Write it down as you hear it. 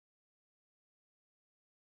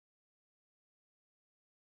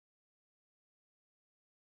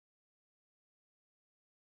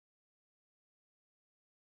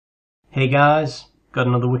Hey guys, got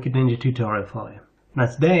another Wicked Ninja tutorial for you. Now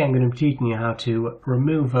today I'm going to be teaching you how to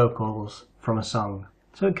remove vocals from a song.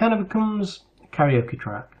 So it kind of becomes a karaoke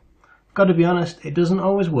track. Got to be honest, it doesn't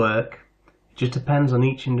always work. It just depends on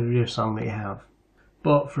each individual song that you have.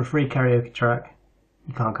 But for a free karaoke track,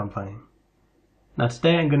 you can't complain. Now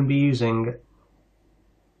today I'm going to be using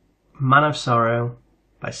Man of Sorrow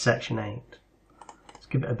by Section 8. Let's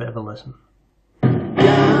give it a bit of a listen.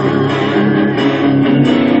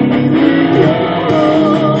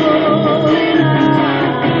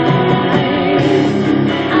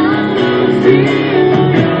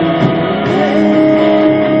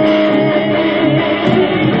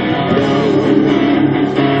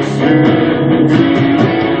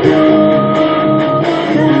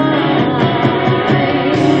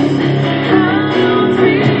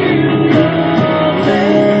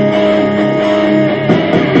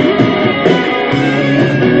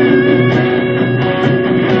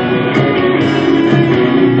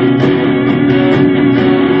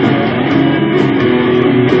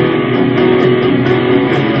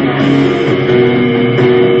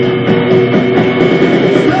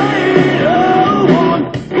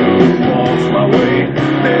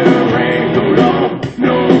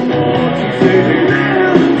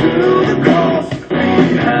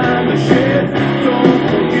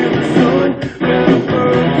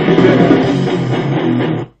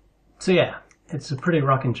 So yeah, it's a pretty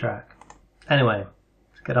rocking track. Anyway,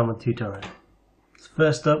 let's get on with the tutorial. So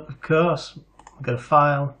first up, of course, we've got a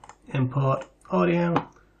file, import audio,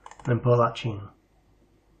 and import that tune.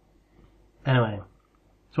 Anyway,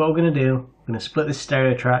 so what we're going to do, we're going to split this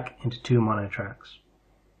stereo track into two mono tracks.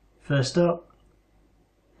 First up,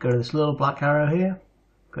 go to this little black arrow here,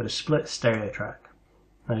 go to split stereo track.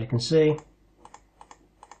 As you can see,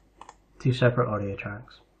 two separate audio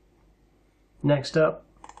tracks. Next up,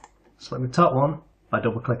 select the top one by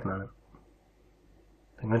double clicking on it.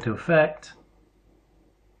 Then go to Effect,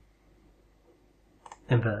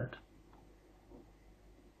 Invert.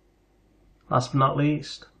 Last but not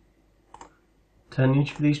least, turn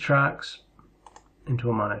each of these tracks into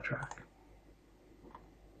a mono track.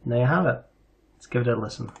 And there you have it. Let's give it a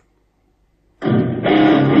listen.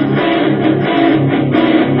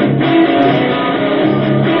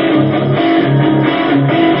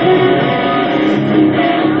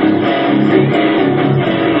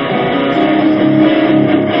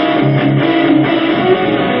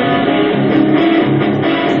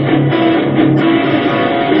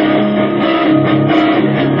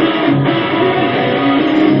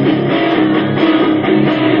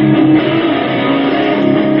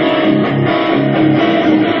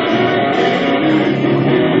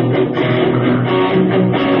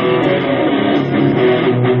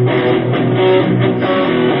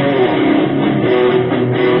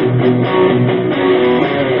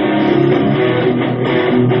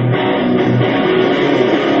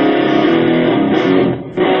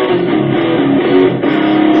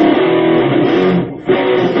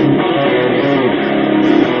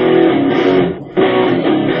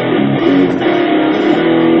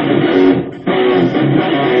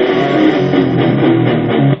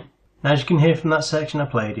 As you can hear from that section I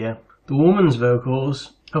played you, the woman's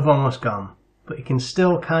vocals have almost gone, but you can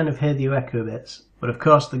still kind of hear the echo bits, but of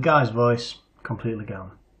course the guy's voice completely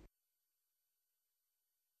gone.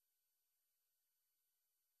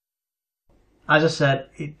 As I said,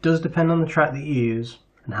 it does depend on the track that you use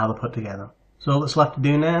and how they're put together. So all that's left to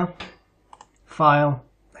do now, file,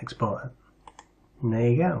 export it. And there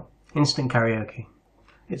you go, instant karaoke.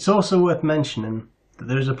 It's also worth mentioning that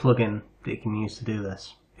there is a plugin that you can use to do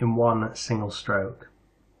this in one single stroke,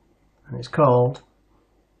 and it's called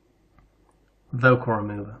Vocal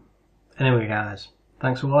Remover. Anyway guys,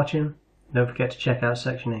 thanks for watching. Don't forget to check out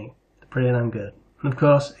Section 8, they're pretty damn good. And of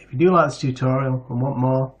course, if you do like this tutorial and want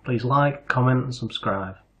more, please like, comment and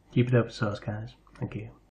subscribe. Keep it open source guys, thank you.